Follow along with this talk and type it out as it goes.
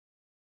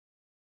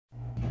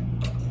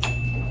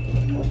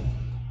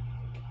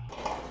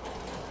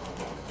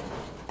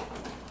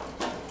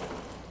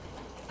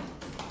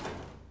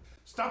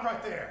Stop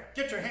right there.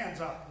 Get your hands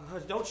up.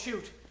 Don't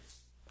shoot.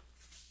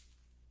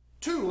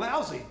 $2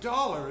 lousy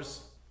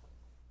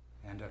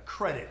and a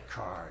credit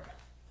card.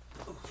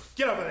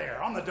 Get over there,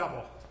 on the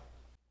double.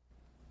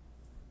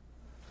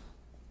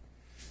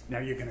 Now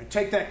you're going to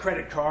take that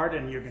credit card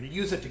and you're going to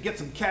use it to get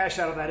some cash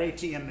out of that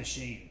ATM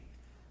machine.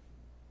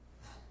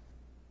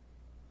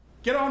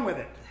 Get on with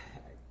it.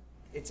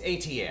 It's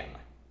ATM.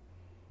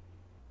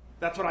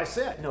 That's what I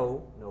said.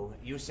 No,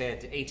 you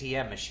said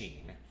ATM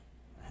machine.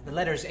 The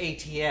letters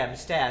ATM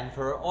stand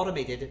for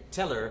Automated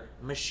Teller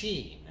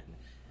Machine.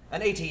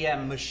 An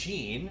ATM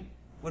machine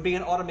would be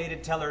an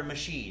automated teller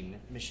machine.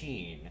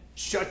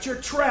 Shut your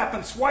trap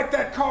and swipe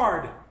that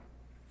card.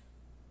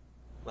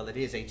 Well, it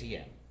is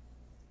ATM.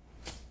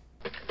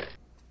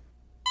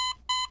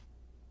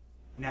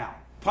 Now,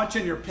 punch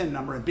in your PIN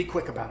number and be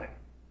quick about it.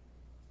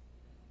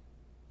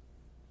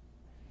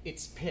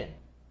 It's PIN.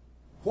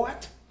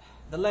 What?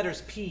 The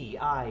letters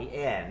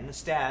PIN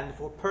stand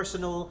for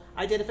Personal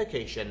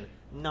Identification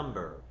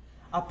Number.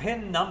 A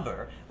PIN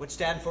number would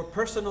stand for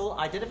Personal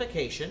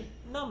Identification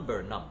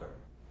Number.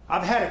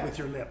 I've had it with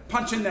your lip.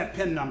 Punch in that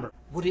PIN number.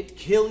 Would it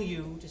kill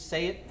you to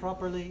say it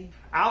properly?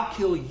 I'll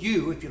kill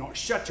you if you don't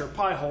shut your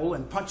pie hole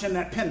and punch in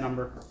that PIN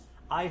number.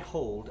 I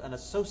hold an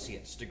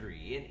associate's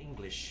degree in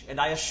English, and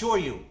I assure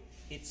you,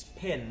 it's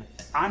PIN.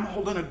 I'm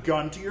holding a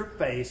gun to your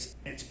face.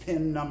 It's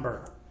PIN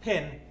number.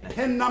 PIN.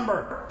 PIN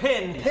number.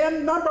 PIN.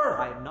 PIN number.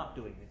 I am not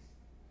doing this.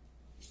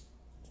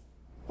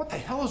 What the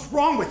hell is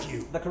wrong with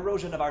you? The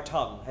corrosion of our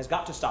tongue has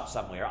got to stop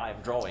somewhere. I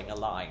am drawing a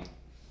line.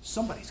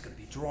 Somebody's going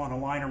to be drawing a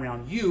line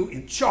around you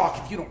in chalk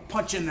if you don't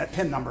punch in that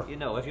PIN number. You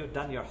know, if you'd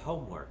done your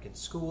homework in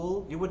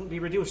school, you wouldn't be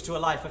reduced to a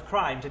life of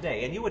crime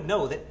today, and you would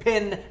know that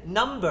PIN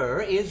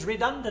number is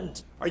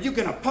redundant. Are you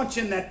going to punch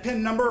in that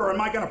PIN number, or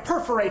am I going to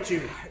perforate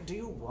you? Do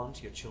you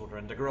want your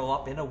children to grow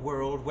up in a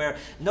world where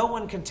no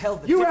one can tell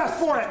the You difference asked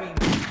for between...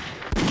 it!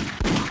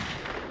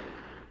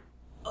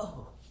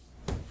 Oh.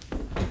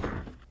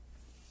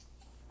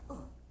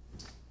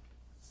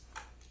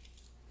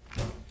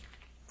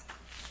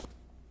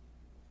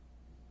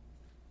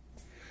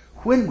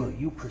 When will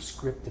you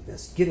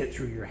prescriptivists get it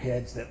through your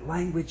heads that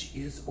language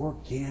is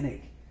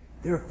organic,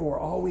 therefore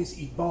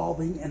always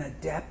evolving and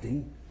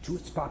adapting to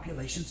its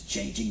population's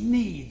changing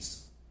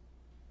needs?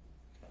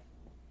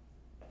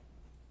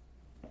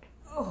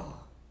 Oh.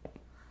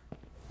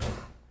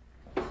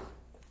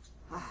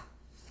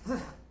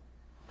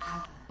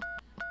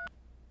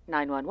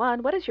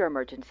 911, what is your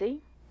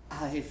emergency?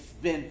 I've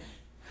been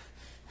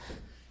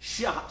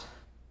shot.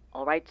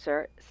 All right,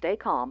 sir. Stay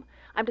calm.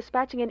 I'm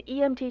dispatching an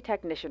EMT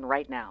technician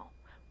right now.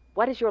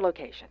 What is your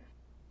location?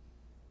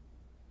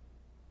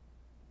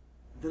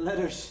 The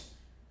letters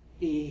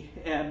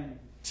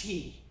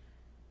EMT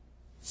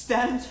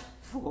stands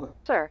for...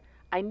 Sir,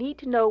 I need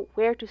to know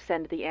where to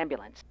send the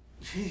ambulance.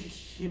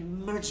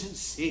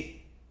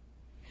 Emergency.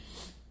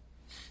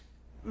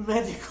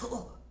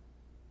 Medical.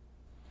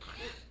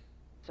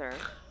 Sir,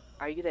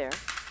 are you there?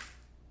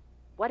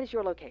 What is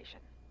your location?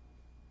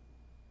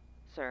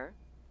 Sir,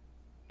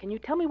 can you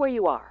tell me where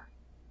you are?